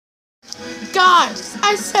Guys,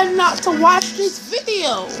 I said not to watch this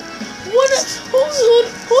video.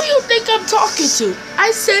 Who you think I'm talking to?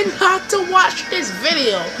 I said not to watch this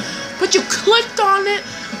video. But you clicked on it.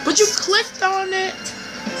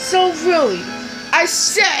 So really, I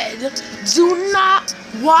said do not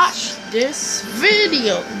watch this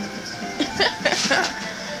video.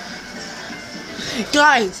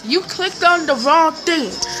 Guys, you clicked on the wrong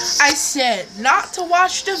thing. I said not to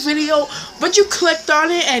watch the video, but you clicked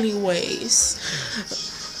on it anyways.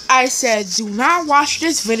 I said do not watch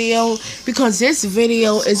this video because this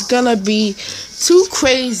video is gonna be too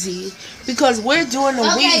crazy because we're doing a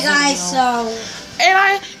Wii Okay, guys, video.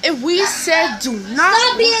 And we said do not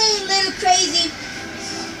stop being a little crazy.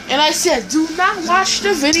 And I said do not watch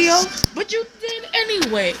the video, but you did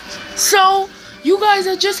anyway. So you guys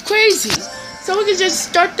are just crazy. So we can just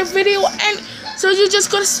start the video, and so you're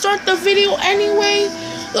just gonna start the video anyway?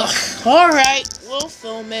 Ugh, alright, we'll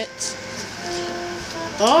film it.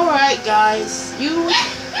 Alright guys, you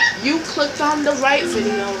clicked on the right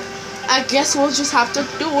video. I guess we'll just have to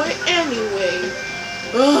do it anyway.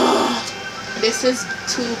 Ugh, this is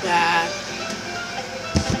too bad.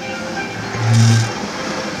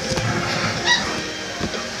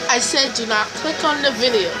 I said do not click on the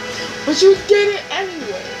video, but you did it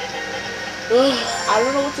anyway. Ugh, I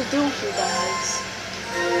don't know what to do with you guys.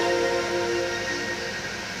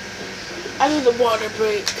 I need a water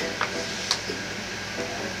break.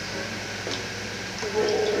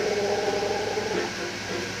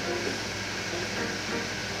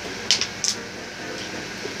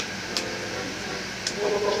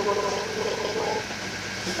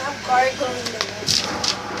 Stop gargling the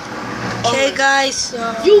water. Okay, guys,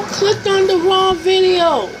 so you clicked on the wrong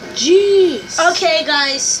video. Jeez. Okay,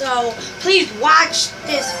 guys, so please watch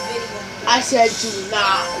this video. I said do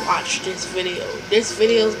not watch this video. This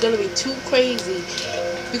video is gonna be too crazy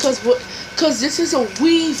because this is a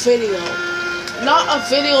Wii video, not a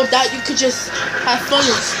video that you could just have fun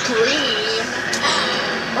and scream.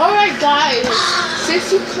 Alright guys,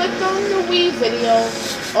 since you clicked on the Wii video,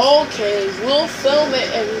 okay, we'll film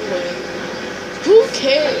it anyway. Who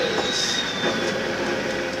cares?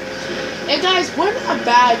 And guys, we're not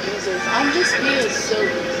bad users. I'm just being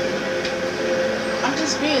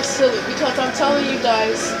silly because I'm telling you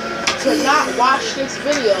guys to not watch this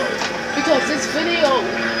video because this video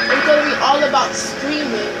is gonna be all about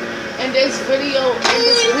screaming, and this Wii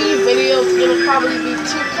video is gonna probably be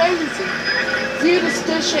too crazy. Viewer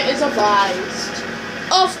discretion is advised.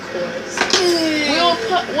 Of course,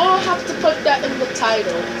 we'll have to put that in the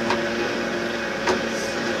title.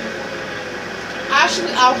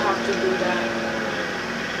 Actually, I'll have to do that.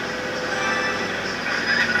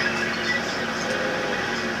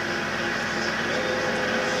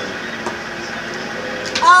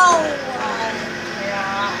 Oh,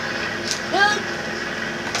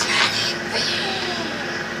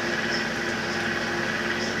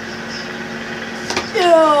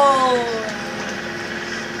 no.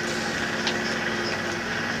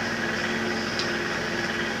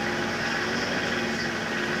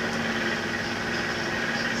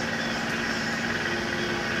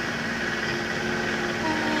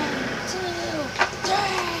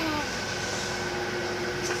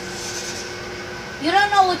 You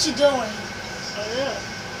don't know what you're doing. Oh, yeah.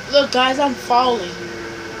 Look, guys, I'm falling.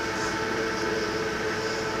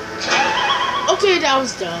 Okay, that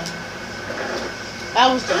was done.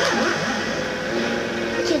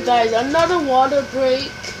 Okay, guys, another water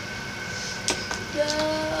break.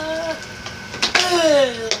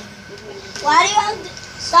 Why do you have to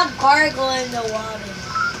stop gargling the water?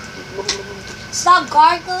 Stop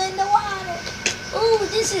gargling the water. Ooh,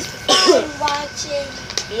 this is fun watching.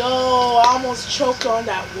 Yo, I almost choked on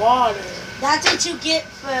that water. That's what you get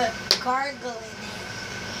for gargling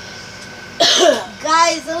it.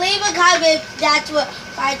 Guys, leave a comment if that's what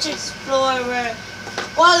Fire Explorer,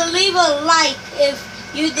 or leave a like if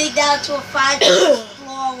you think that's what Fire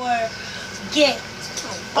Explorer gets.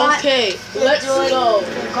 Okay, let's go.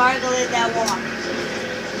 For gargling that water.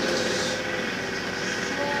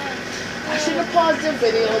 I should have paused the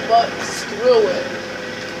video, but screw it.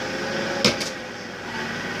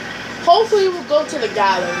 Hopefully we'll go to the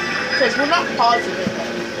gallery, because we're not pausing it.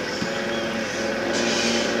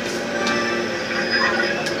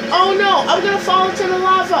 Oh no, I'm gonna fall into the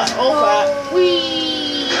lava. Oh crap.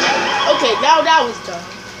 Whee! Okay, now that was done.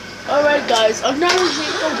 Alright guys, another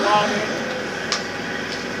drink of water.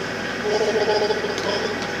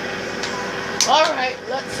 Alright,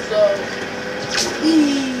 let's go.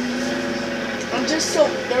 I'm just so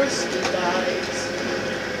thirsty, guys.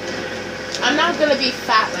 I'm not gonna be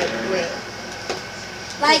fat like Grim.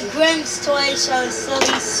 Like Grim's toy show,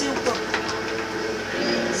 Silly Super.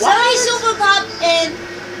 Silly Super Pop and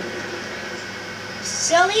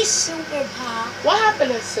Silly Super Pop. What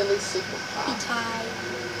happened to Silly Super He Pop? died.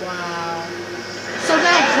 Wow. So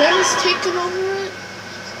now Grim is taking over it?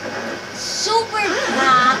 Super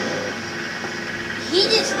Pop. He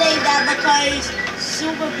just named that because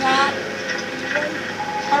Super Pop.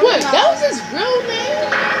 Wait, that was his real name?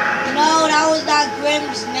 No, that was not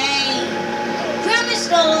Grimm's name. Grimm is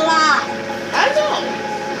still alive. I know.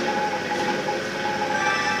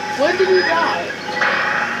 When did he die?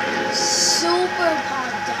 Super Pop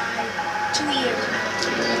died 2 years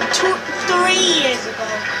ago. 3 years ago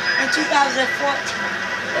in 2014.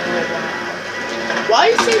 Oh, wow. Why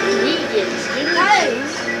you say 3 years? Give me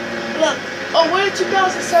Guys, look. Oh, we're in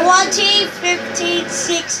 2017. 14, 15,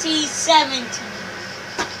 16, 17.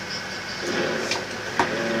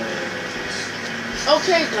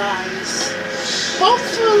 Okay, guys.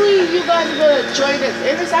 Hopefully you guys are going to enjoy this.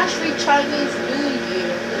 It is actually Chinese New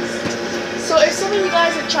Year. So if some of you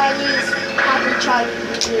guys are Chinese, happy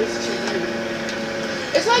Chinese New Year's to you.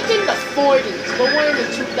 It's like in the 40s, but we're in the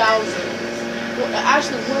 2000s. Well,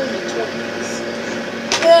 actually, we're in the 20s.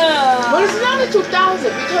 Yeah. But it's not the 2000s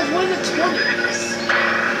because we're in the 20s.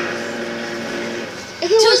 If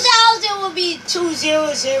it was, 2000 will be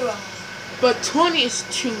 200. but 20 is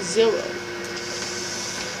 20.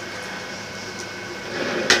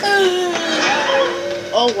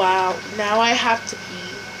 Oh wow, now I have to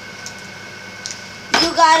pee.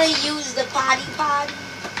 You gotta use the potty.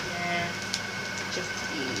 Yeah, just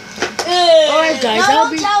pee. Alright guys, no,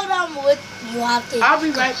 I'll be tell them what you have to. I'll be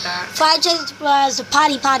right back. Five Chance Explorers, the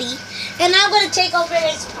potty. And I'm gonna take over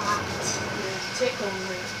his spot. Yeah, take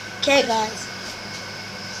over. Okay, guys.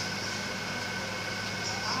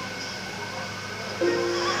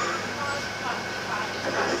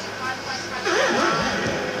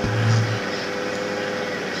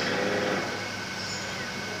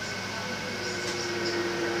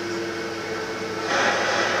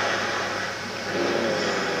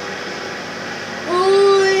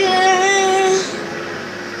 Oh yeah.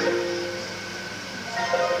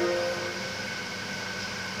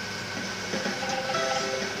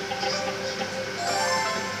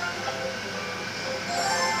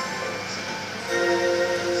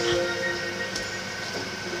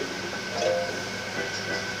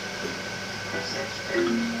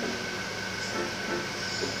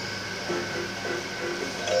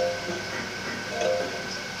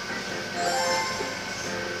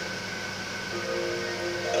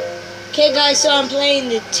 Okay guys, so I'm playing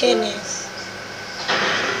the tennis.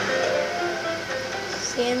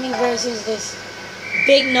 Sammy versus this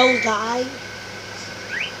big nose guy.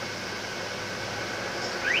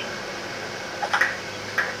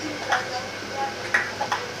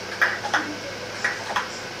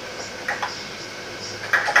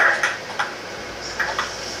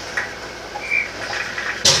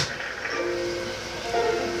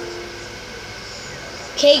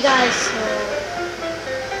 Okay guys, so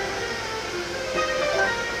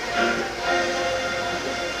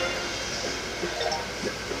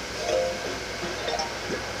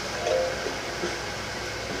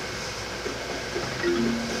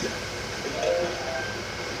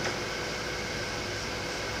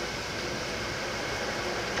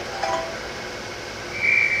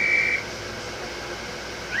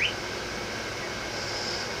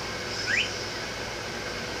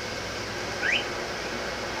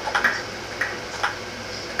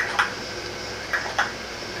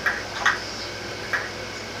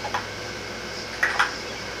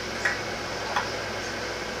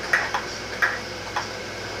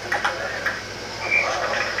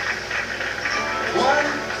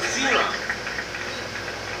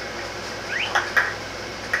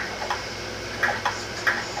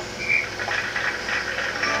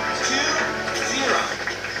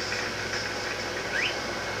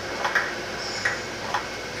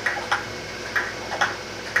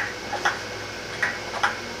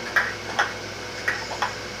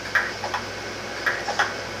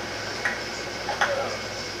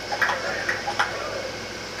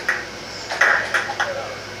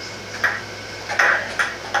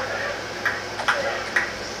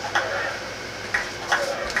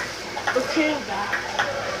Okay, I'm back.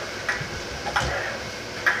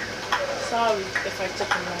 Sorry if I took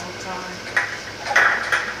a long time.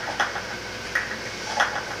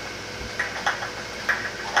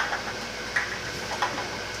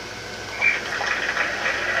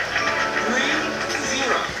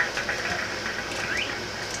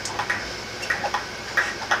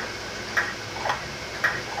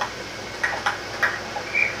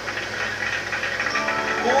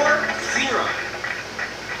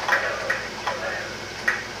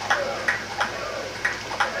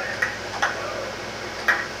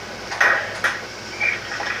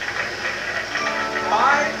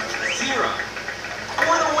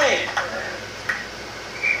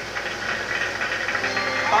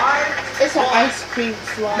 cream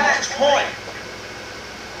fly. Match point.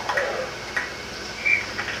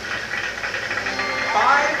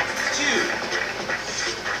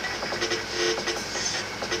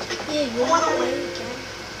 5-2. Yeah, you want to win again.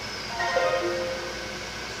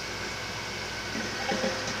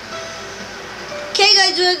 Okay,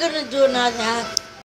 guys, we're gonna do another half.